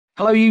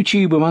Hello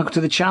YouTube and welcome to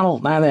the channel.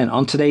 Now then,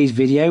 on today's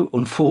video,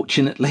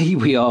 unfortunately,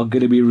 we are going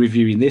to be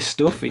reviewing this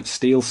stuff. It's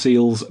Steel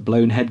Seal's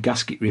blown head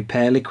gasket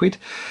repair liquid.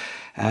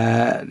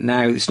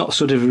 Now, it's not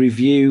sort of a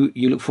review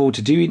you look forward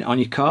to doing on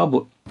your car,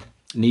 but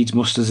needs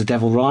must as the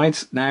devil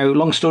rides. Now,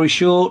 long story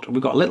short,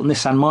 we've got a little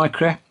Nissan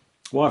Micra.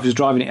 Wife was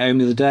driving it home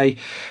the other day,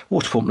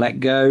 water pump let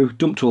go,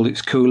 dumped all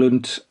its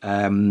coolant.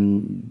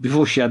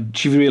 Before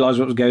she realised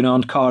what was going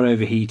on, car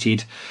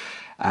overheated.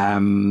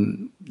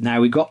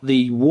 Now we got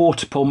the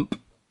water pump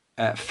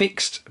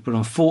fixed, but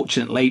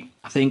unfortunately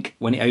I think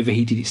when it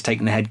overheated it's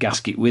taken the head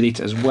gasket with it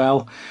as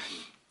well.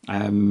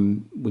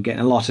 We're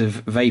getting a lot of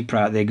vapour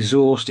out of the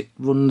exhaust. It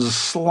runs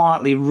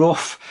slightly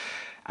rough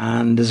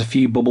and there's a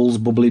few bubbles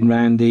bubbling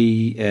around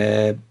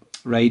the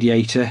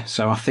radiator,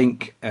 so I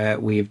think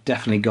we've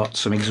definitely got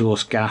some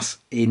exhaust gas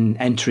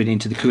entering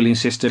into the cooling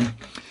system.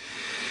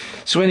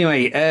 So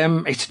anyway,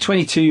 it's a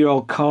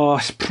 22-year-old car.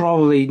 It's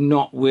probably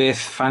not worth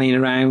fanning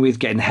around with,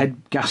 getting the head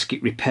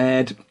gasket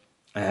repaired.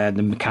 The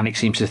mechanic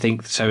seems to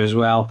think so as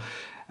well.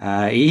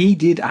 He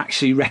did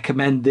actually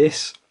recommend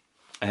this.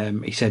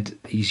 He said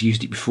he's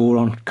used it before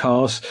on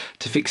cars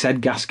to fix head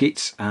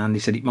gaskets, and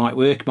he said it might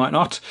work, might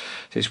not.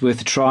 So it's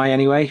worth a try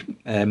anyway.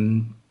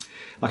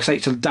 Like I say,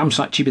 it's a damn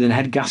sight cheaper than a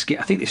head gasket.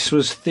 I think this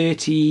was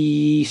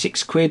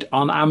 36 quid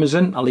on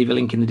Amazon. I'll leave a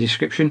link in the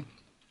description.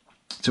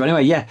 So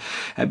anyway, yeah,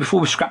 before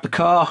we scrap the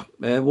car,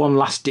 one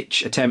last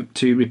ditch attempt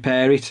to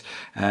repair it.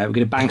 We're going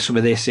to bang some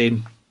of this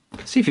in,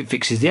 see if it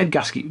fixes the head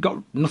gasket. You've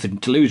got nothing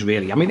to lose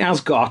really. I mean, it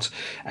has got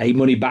a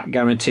money back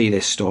guarantee,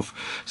 this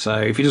stuff, so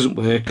if it doesn't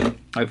work,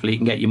 hopefully you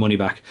can get your money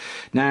back.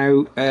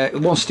 Now,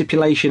 one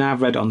stipulation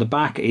I've read on the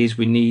back is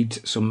we need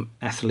some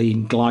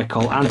ethylene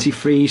glycol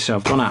antifreeze, so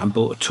I've gone out and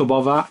bought a tub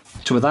of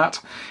that.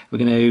 We're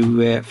going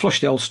to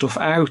flush the old stuff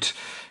out.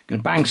 Going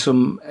to bang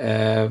some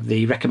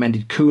the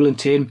recommended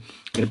coolant in.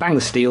 Going to bang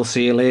the steel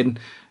seal in,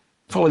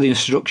 follow the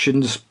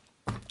instructions,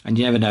 and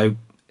you never know,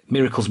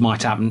 miracles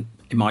might happen.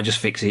 It might just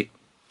fix it.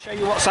 Show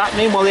you what's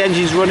happening while the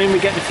engine's running. We're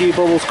getting a few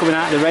bubbles coming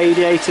out of the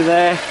radiator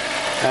there.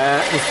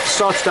 We've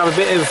started to have a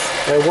bit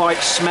of white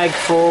smeg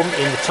form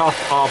in the top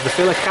of the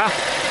filler cap,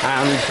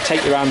 and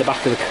take you around the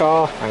back of the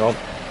car. Hang on.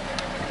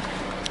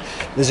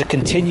 There's a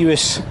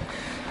continuous,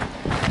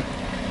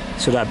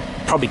 so that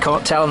probably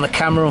can't tell on the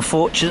camera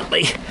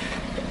unfortunately,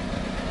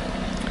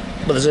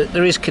 but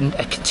there is a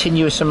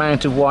continuous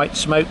amount of white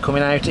smoke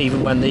coming out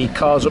even when the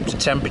car's up to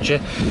temperature.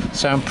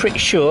 So I'm pretty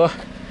sure,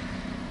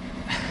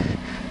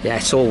 yeah,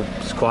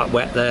 it's quite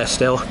wet there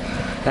still.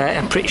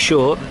 I'm pretty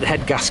sure that the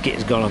head gasket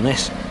has gone on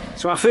this.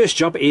 So our first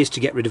job is to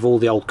get rid of all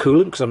the old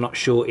coolant, because I'm not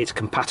sure it's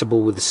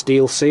compatible with the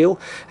steel seal.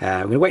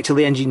 I'm going to wait till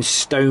the engine's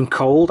stone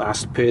cold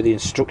as per the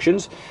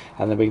instructions,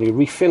 and then we're going to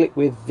refill it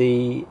with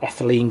the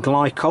ethylene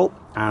glycol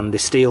and the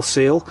steel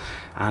seal,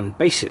 and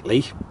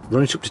basically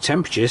run it up to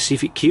temperature, see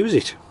if it cues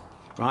it.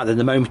 Right then,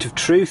 the moment of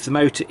truth. The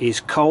motor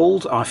is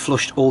cold. I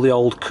flushed all the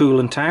old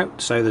coolant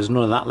out, so there's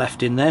none of that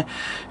left in there.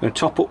 I'm going to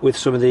top up with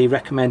some of the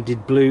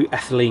recommended blue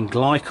ethylene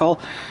glycol,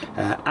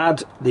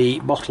 add the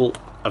bottle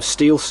of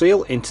steel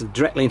seal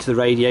directly into the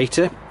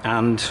radiator,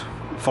 and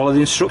follow the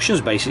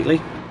instructions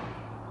basically.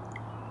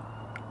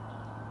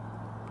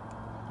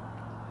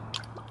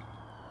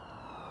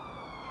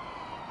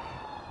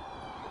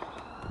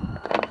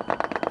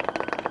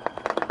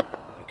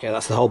 Okay,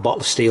 that's the whole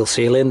bottle of steel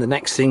seal in. The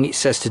next thing it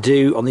says to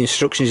do on the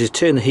instructions is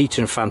turn the heater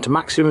and fan to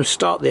maximum,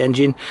 start the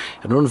engine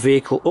and run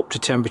vehicle up to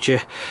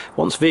temperature.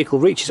 Once vehicle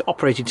reaches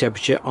operating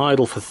temperature,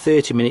 idle for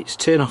 30 minutes,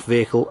 turn off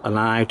vehicle and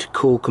allow to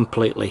cool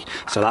completely.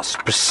 So that's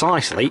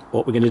precisely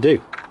what we're going to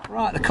do.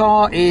 Right, the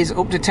car is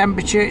up to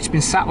temperature. It's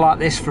been sat like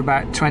this for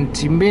about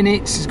 20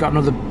 minutes. It's got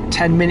another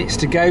 10 minutes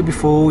to go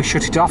before we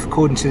shut it off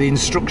according to the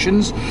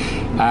instructions.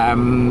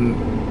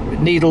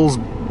 Needles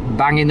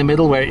bang in the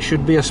middle where it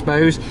should be, I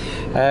suppose.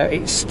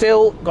 It's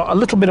still got a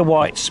little bit of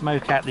white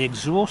smoke out the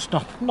exhaust,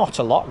 not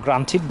a lot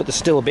granted, but there's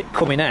still a bit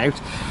coming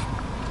out.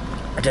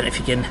 I don't know if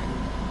you can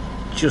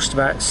just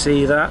about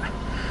see that.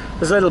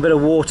 There's a little bit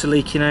of water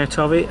leaking out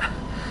of it.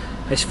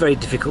 It's very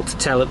difficult to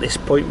tell at this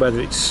point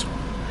whether it's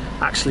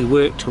actually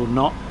worked or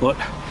not, but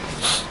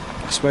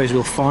I suppose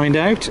we'll find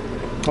out.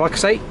 Like I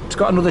say, it's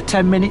got another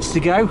 10 minutes to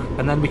go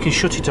and then we can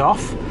shut it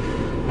off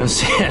and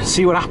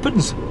see what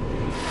happens.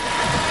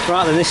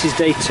 Right then, this is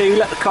day 2.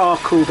 Let the car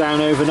cool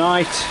down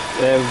overnight.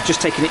 We've just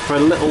taken it for a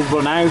little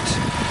run out.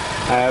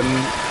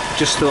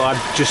 Just thought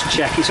I'd just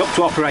check. It's up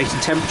to operating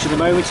temperature at the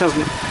moment. It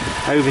hasn't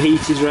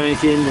overheated or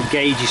anything. The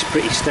gauge is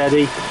pretty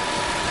steady.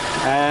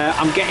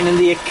 I'm getting in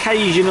the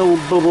occasional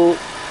bubble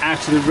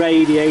out of the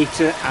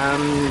radiator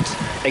and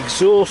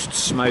exhaust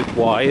smoke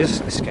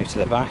wires. Let's go to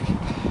the back.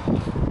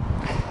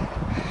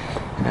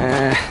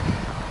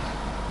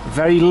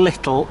 Very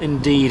little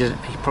indeed.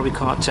 You probably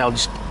can't tell.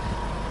 Just,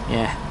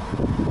 yeah.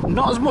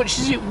 Not as much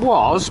as it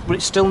was, but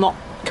it's still not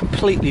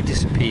completely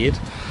disappeared.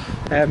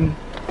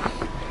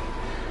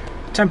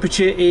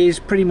 Temperature is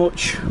pretty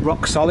much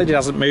rock solid, it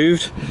hasn't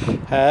moved.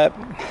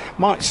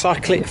 Might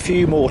cycle it a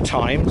few more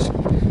times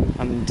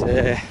and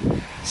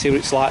see what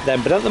it's like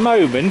then, but at the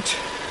moment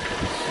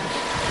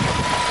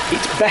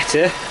it's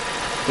better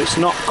but it's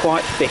not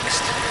quite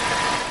fixed.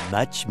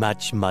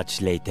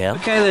 Much later.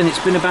 Okay then,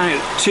 it's been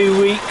about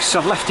 2 weeks.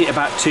 I've left it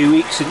about 2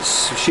 weeks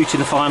since shooting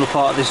the final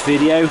part of this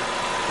video.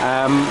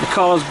 The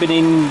car's been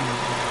in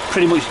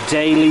pretty much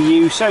daily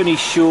use, only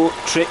short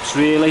trips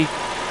really.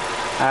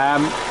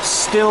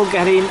 Still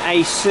getting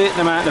a certain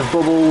amount of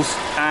bubbles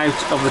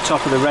out of the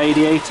top of the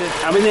radiator.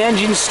 I mean, the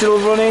engine's still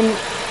running.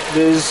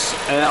 There's,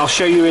 I'll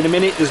show you in a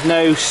minute, there's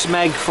no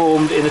smeg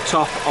formed in the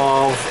top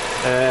of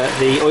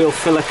the oil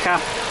filler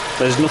cap.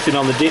 There's nothing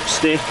on the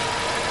dipstick.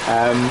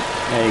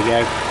 There you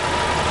go.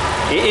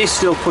 It is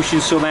still pushing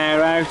some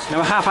air out.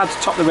 Now I have had to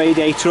top the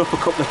radiator up a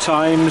couple of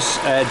times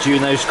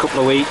during those couple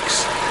of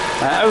weeks.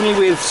 Only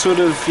with sort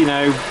of, you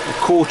know,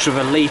 1/4 of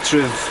a litre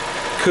of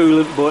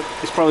coolant, but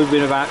it's probably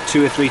been about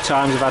 2 or 3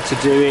 times I've had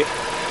to do it.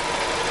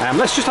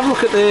 Let's just have a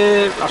look at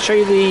the, I'll show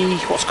you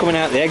what's coming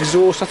out the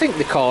exhaust. I think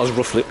the car's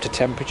roughly up to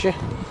temperature.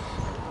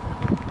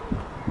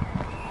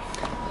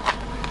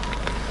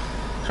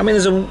 I mean,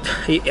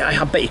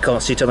 I bet you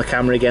can't see it on the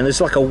camera again,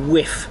 there's like a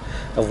whiff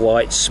of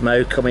white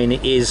smoke. I mean,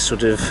 it is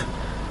sort of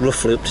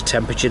roughly up to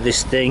temperature,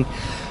 this thing.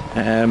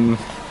 I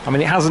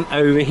mean, it hasn't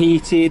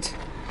overheated.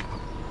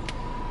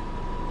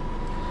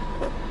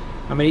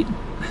 I mean,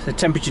 the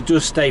temperature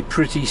does stay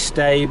pretty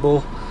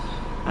stable.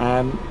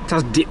 It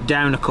has dipped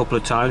down a couple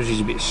of times, which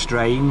is a bit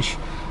strange.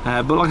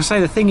 But like I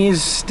say, the thing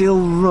is still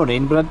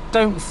running, but I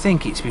don't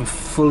think it's been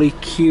fully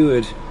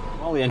cured.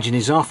 While the engine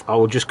is off, I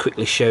will just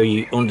quickly show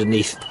you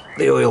underneath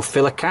the oil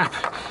filler cap.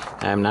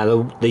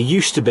 Now there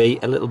used to be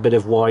a little bit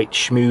of white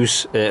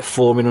schmooze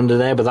forming under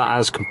there, but that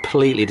has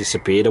completely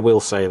disappeared, I will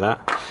say that.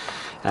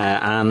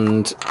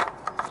 And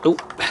oh,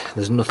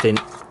 there's nothing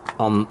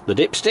on the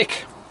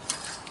dipstick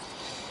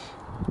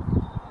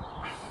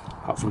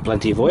apart from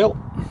plenty of oil.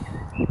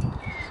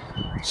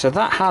 So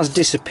that has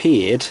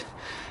disappeared,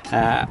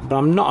 but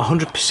I'm not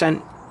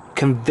 100%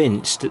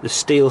 convinced that the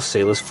steel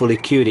seal has fully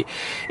cured it.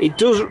 It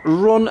does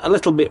run a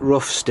little bit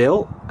rough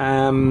still,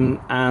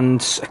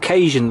 and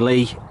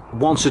occasionally,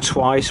 once or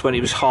twice when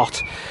it was hot,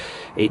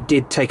 it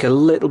did take a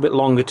little bit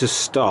longer to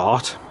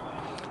start.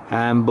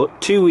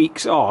 But 2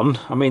 weeks on,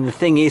 I mean, the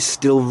thing is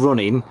still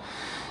running,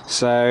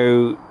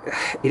 so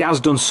it has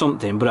done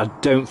something, but I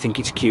don't think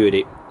it's cured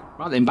it.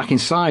 Right then, back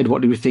inside,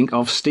 what do we think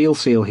of steel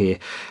seal here?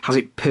 Has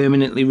it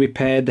permanently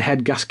repaired the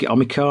head gasket on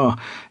my car?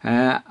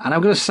 And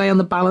I'm going to say, on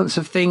the balance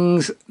of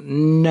things,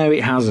 no,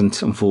 it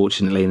hasn't,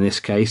 unfortunately, in this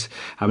case.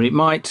 I mean,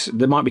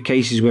 there might be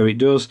cases where it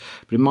does,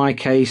 but in my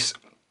case,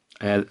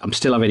 I'm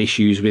still having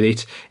issues with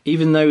it,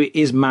 even though it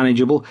is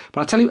manageable.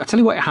 But I tell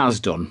you what it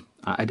has done.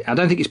 I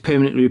don't think it's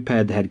permanently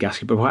repaired the head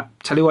gasket, but I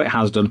tell you what it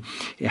has done.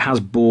 It has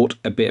bought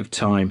a bit of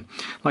time.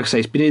 Like I say,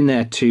 it's been in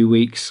there 2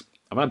 weeks.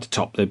 I've had to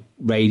top the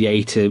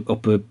radiator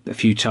up a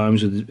few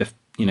times with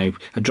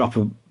a drop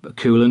of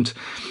coolant.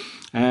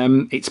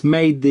 It's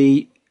made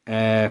the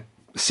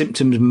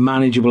symptoms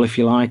manageable, if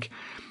you like.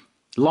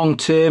 Long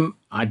term,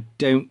 I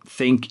don't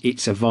think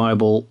it's a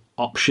viable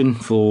option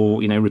for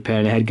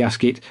repairing a head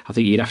gasket. I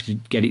think you'd have to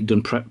get it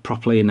done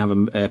properly and have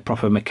a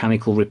proper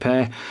mechanical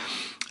repair.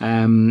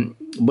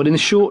 But in the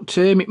short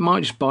term, it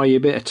might just buy you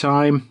a bit of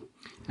time.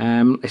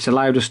 It's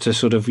allowed us to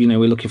sort of,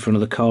 we're looking for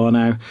another car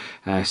now.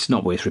 It's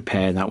not worth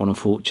repairing that one,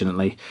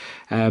 unfortunately.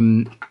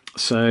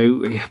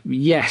 So,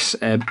 yes,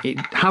 it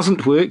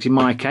hasn't worked in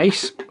my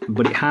case,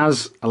 but it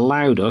has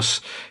allowed us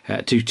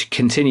to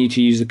continue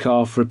to use the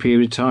car for a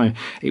period of time.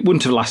 It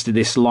wouldn't have lasted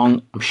this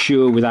long, I'm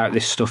sure, without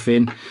this stuff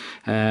in.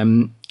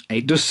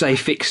 It does say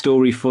fixed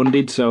or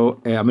refunded, so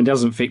I mean, it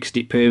hasn't fixed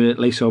it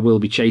permanently, so I will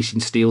be chasing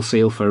steel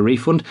seal for a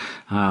refund.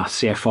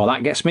 See how far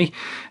that gets me.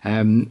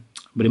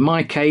 But in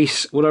my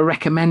case, would I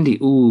recommend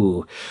it?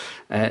 Ooh,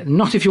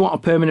 not if you want a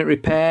permanent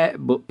repair,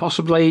 but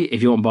possibly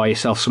if you want to buy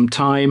yourself some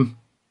time.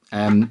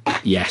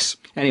 Yes.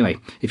 Anyway,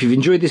 if you've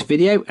enjoyed this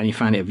video and you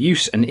find it of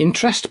use and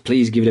interest,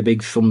 please give it a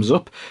big thumbs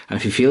up. And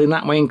if you're feeling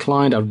that way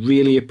inclined, I'd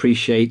really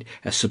appreciate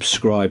a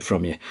subscribe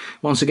from you.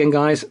 Once again,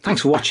 guys,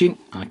 thanks for watching.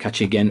 I'll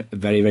catch you again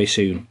very, very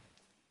soon.